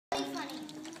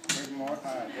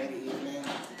good evening,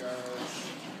 guys.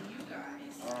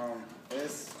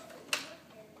 This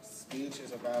speech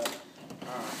is about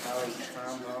how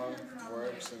trombone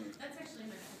works and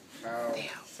how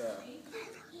to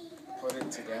put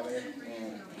it together.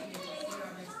 And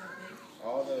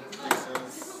all the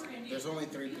pieces, there's only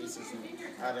 3 pieces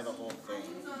out of the whole thing.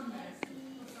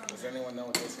 Does anyone know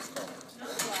what this is called?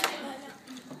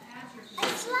 A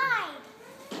slide.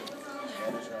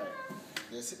 That is right.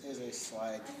 This is a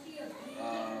slide.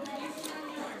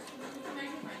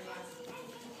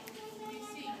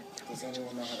 Does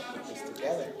anyone know how to put this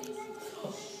together?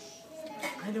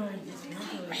 I don't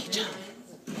understand.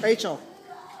 Rachel.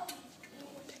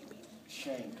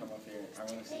 Shane, come up here. I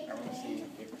want to see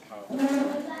if how. I know you.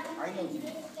 I want to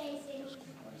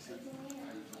see how you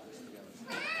put this together.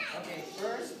 Okay,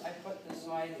 first I put the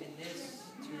slide in this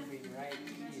tubing right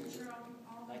here,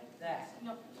 like that.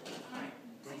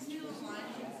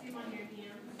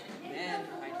 Then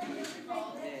I do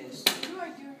this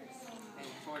and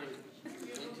put it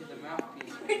into the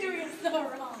mouthpiece. We're doing it so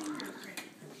wrong.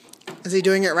 Is he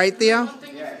doing it right, Theo?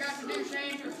 Yes.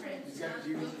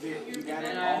 You got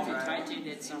it all right. Tightened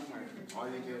it somewhere. All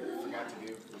you forgot to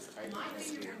do is tighten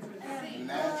it. And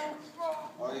that,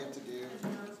 all you have to do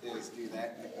is do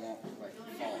that, and it won't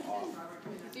fall off.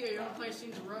 Theo, you want to play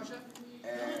Scenes of Russia?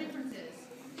 And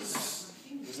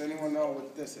does anyone know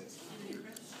what this is?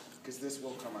 Because this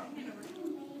will come out.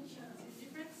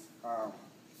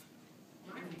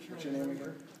 What's your name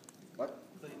again? What?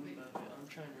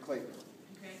 Clayton.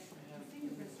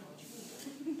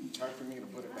 It's hard for me to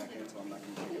put it back in, so I'm not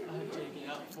going to take it out. I'm taking it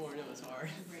out before, it was hard.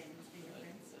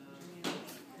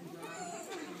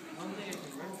 One thing I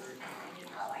remember.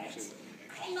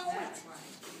 I know it.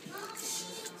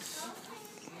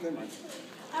 Never mind.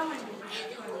 I know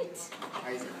it.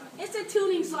 Isaac. It's a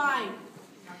tuning slide.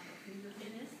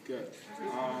 Good.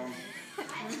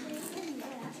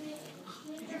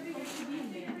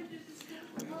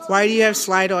 Why do you have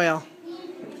slide oil?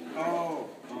 Oh,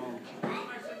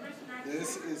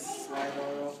 this is slide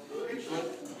oil.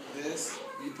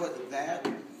 You put that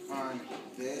on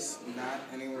this, not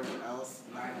anywhere else,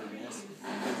 not on this.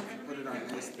 If you put it on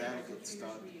this, that'll get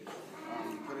stuck. You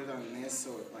put it on this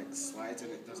so it slides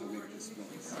and it doesn't make this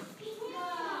noise.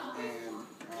 And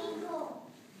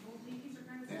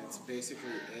that's basically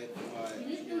it. But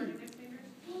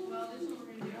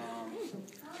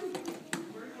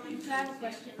I have a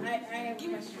question. I have a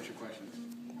question. what's your question?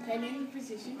 Can I name the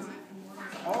positions?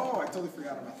 Oh, I totally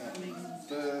forgot about that.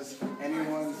 Does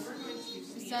anyone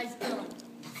Besides Dylan.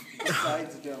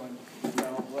 besides Dylan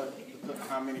know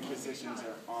how many positions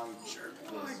are on this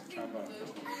trombone?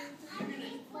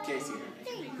 Casey.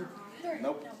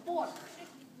 Nope. 4.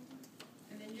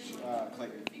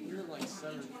 Clayton. We were like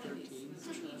 7, 13.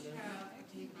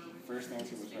 First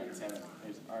answer was right. 7.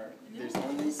 There's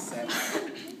only 7.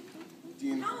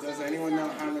 Does anyone know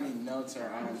how many notes are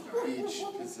on each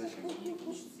position?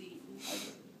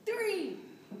 3.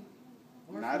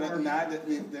 Not in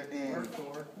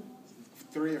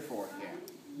 3 or 4. Yeah.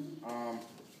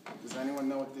 Does anyone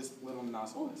know what this little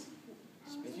nozzle is?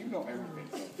 You know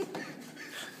everything.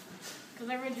 Because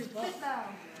I read your book.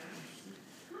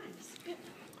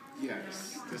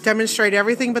 Yes. Demonstrate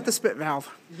everything but the spit valve.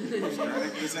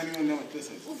 Does anyone know what this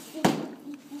is?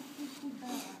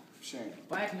 Shane.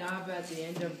 Black knob at the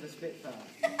end of the spit valve.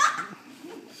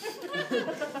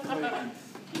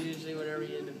 Usually whenever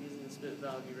you end up using the spit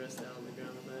valve, you rest down on the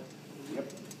ground with it. Yep.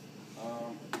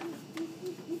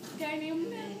 Can I name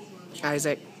them?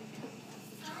 Isaac.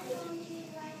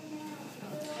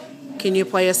 Can you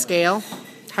play a scale?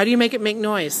 How do you make it make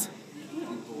noise?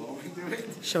 Blow into it.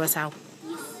 Show us how.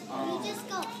 You just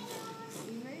go.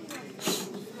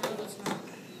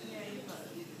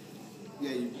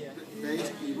 Yeah,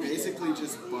 you basically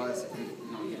just buzz.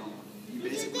 No, you don't. You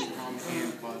basically hum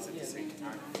and buzz at the same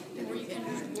time. And Or you can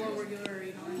use more regular,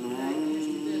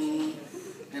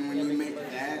 and when you make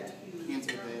that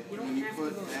into the, when you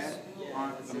put that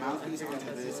on the mouthpiece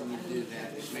onto this and you do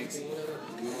that, it makes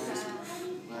noise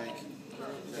like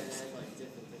this.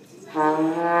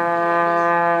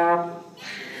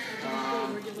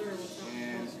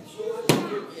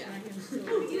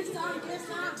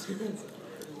 And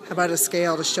How about a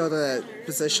scale to show the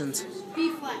positions?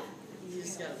 B flat. You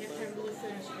just gotta You have to have really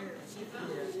finished air.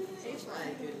 A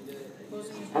flat.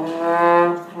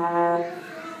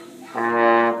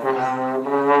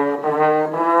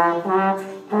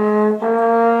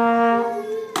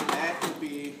 that would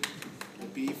be the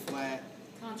B flat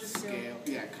scale.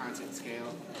 Yeah, concert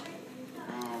scale.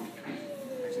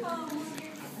 Actually,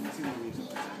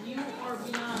 You are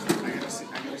beyond. I gotta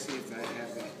see if I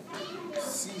have the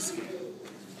C scale.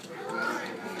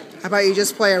 How about you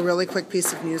just play a really quick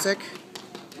piece of music?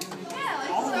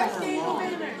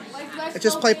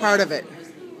 Just play part of it.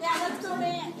 Yeah, let's go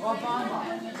band.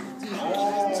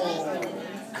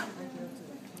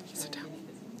 Sit down.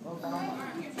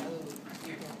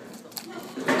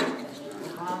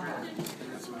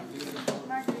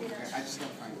 I just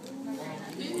don't find it.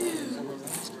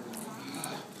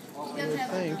 What do you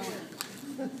think?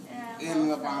 In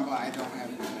La Bamba, I don't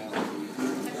have the melody.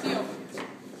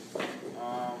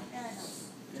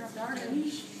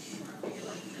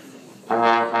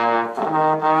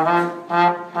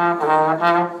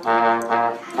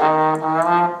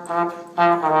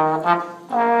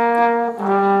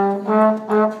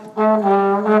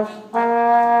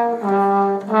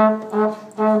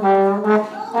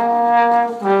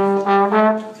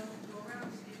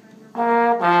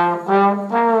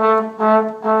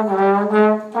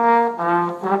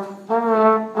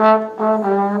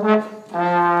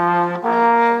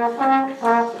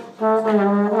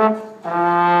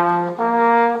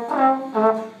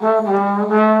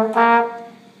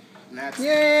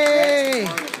 Yay!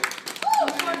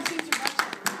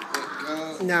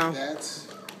 No. That's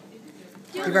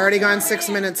You've already gone 6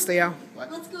 minutes, Theo.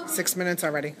 Let's go band. 6 minutes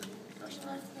already. Let's go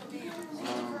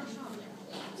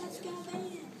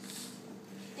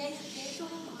band.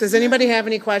 Does anybody have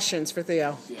any questions for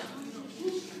Theo?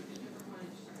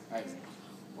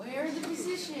 Where are the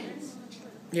musicians?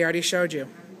 He already showed you.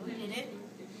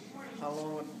 How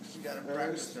long you gotta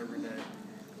practice every day?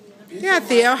 Yeah,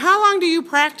 Theo, how long do you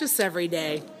practice every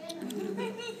day?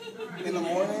 in the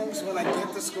mornings when I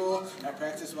get to school, I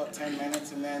practice about 10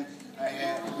 minutes, and then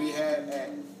we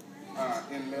had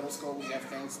in middle school we have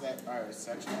things that are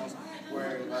sectionals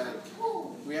where like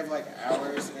we have like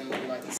hours and we like